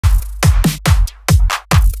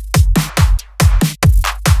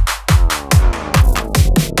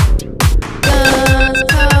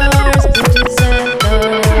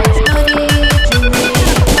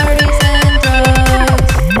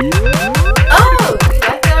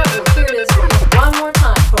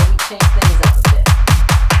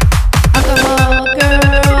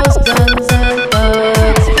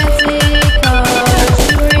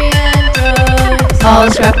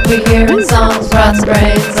Lots of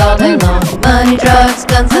brains all day long. Money, drugs,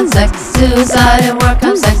 guns and sex, suicide and war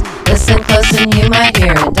comes sex. Listen close and you might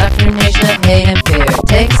hear indoctrination of hate and fear.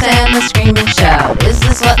 Take a stand, let's scream and shout. Is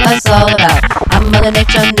this what life's all about? I'm Mother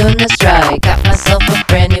Nature, I'm doing this right. Got myself a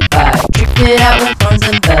brand new bike. Tricked it out with horns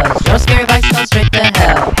and bells. Your scary bike's going straight to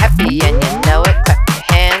hell. Happy and you know it, clap your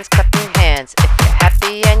hands, clap your hands. If you're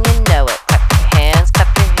happy and you know it, clap your hands,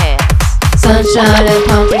 clap your hands. Sunshine and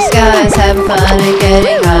palm tree skies, having fun and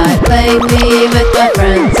getting high. Playing me with my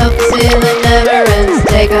friends, hope the ceiling never ends.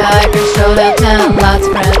 Take a hike or stroll downtown, lots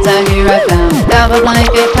of friends out here I found. Got my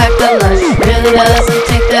blanket, packed the lunch, really doesn't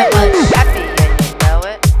take that much. Happy and you know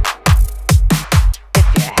it, if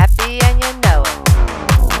you're happy and you know it.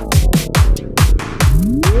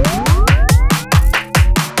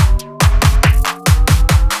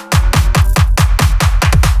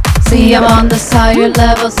 See, I'm on this higher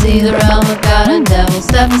level, see the realm of God and devil.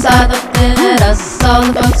 Step inside, looking at us, all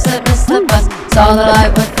the folks that missed the bus. Saw the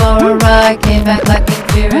light, went for a ride, came back lacking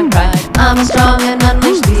fear and pride. I'm a strong and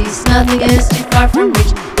unleashed beast, nothing is too far from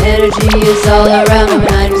reach. Energy is all around, over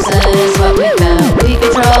 90% is what we found. We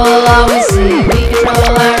control all we see, we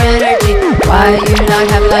control our energy. Why are you not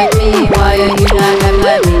happy like me? Why are you not happy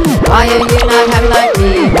like me? Why are you not happy like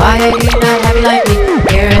me? Why are you not happy like me?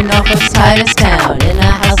 Here in Norfolk's tightest town, in a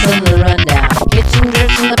house a little rundown. Kitchen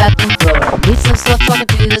drips on the bathroom floor, meet some sluts walking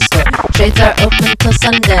through the store. Shades are open till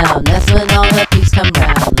sundown, that's when all the peeps come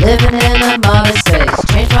round. Living in a modest space,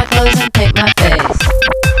 change my clothes and paint my face.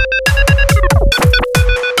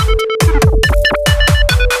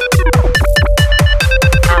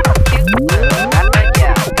 I'm a cute little rapper,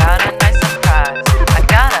 yeah, got a nice surprise. I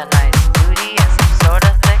got a nice booty and some sort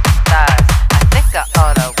of thick thighs. I think I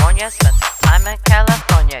oughta warn ya, spent some time in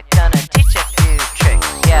California. Gonna teach a few tricks,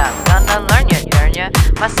 yeah, I'm gonna learn ya, turn ya.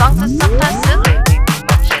 My songs are sometimes silly, we be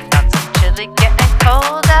munching on some chili, getting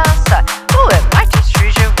cold outside. Ooh, it might just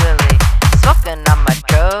freeze your willy. Smoking on my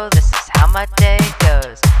dro, this is how my day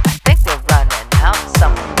goes. I think we're running out,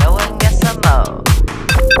 someone go and get some more.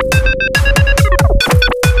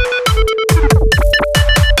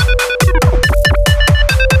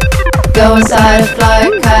 Go inside and fly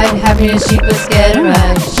a kite, happiness sheepers get a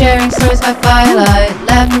ride. Sharing stories by firelight,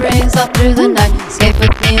 laughter rings all through the night. Escape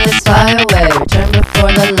with me, let's fly away, return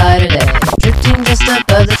before the light of day. Drifting just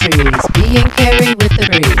above the trees, being carried with the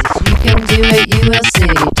breeze. You can do it, you will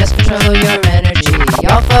see, just control your energy.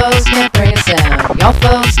 Y'all folks can't bring us down, y'all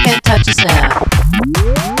folks can't touch us now.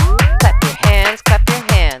 Clap your hands, clap your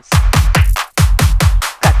hands.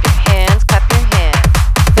 Clap your hands, clap your hands.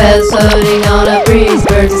 Feathers floating on a breeze,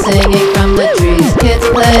 birds are singing from the trees. Kids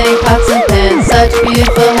are playing pots and pans, such a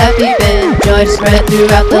beautiful happy band. Joy to spread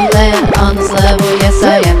throughout the land, on this level, yes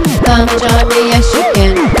I am. Come and join me, yes you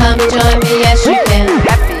can. Come and join me, yes you can.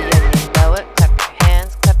 Happy and you know it, clap your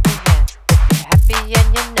hands, clap your hands. If you're happy and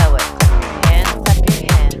you know it, clap your hands, clap your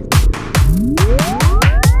hands.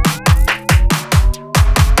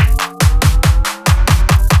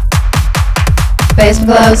 Baseball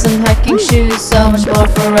gloves and hiking shoes, so much more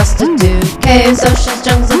for us to do. Caves, oceans,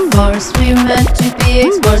 jungles and forests, we were meant to be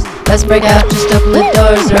explorers. Let's break out, just open the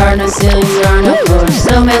doors. There are no ceilings, there are no floors.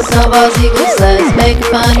 Snowman, snowballs, eagle sleds, make a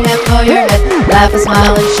fun you have for your head. Laugh and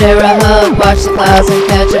smile and share a hug, watch the clouds and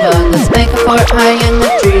catch a bug. Let's make a fort high in the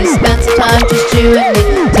trees, spend some time just you and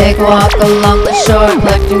me. Take a walk along the shore,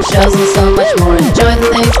 collecting shells and so much more. Enjoy the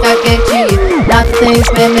things God gave to you, not the things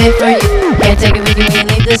man made for you. Can't take a video when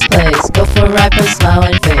you leave this place, go for a ride, put a smile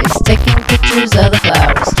on your face. Taking pictures of the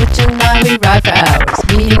flowers, twitching by, we ride for hours.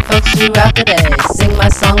 Meeting folks throughout the day, sing my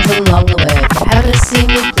songs along the way. If you haven't seen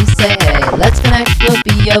me, please say hey. Let's connect, we'll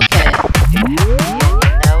be okay. If you're happy and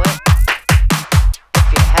you know it, if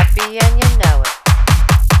you're happy and you know it.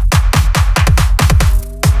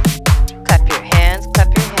 Clap your hands, clap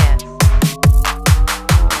your hands.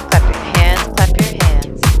 Clap your hands, clap your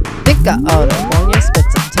hands. Think I oughta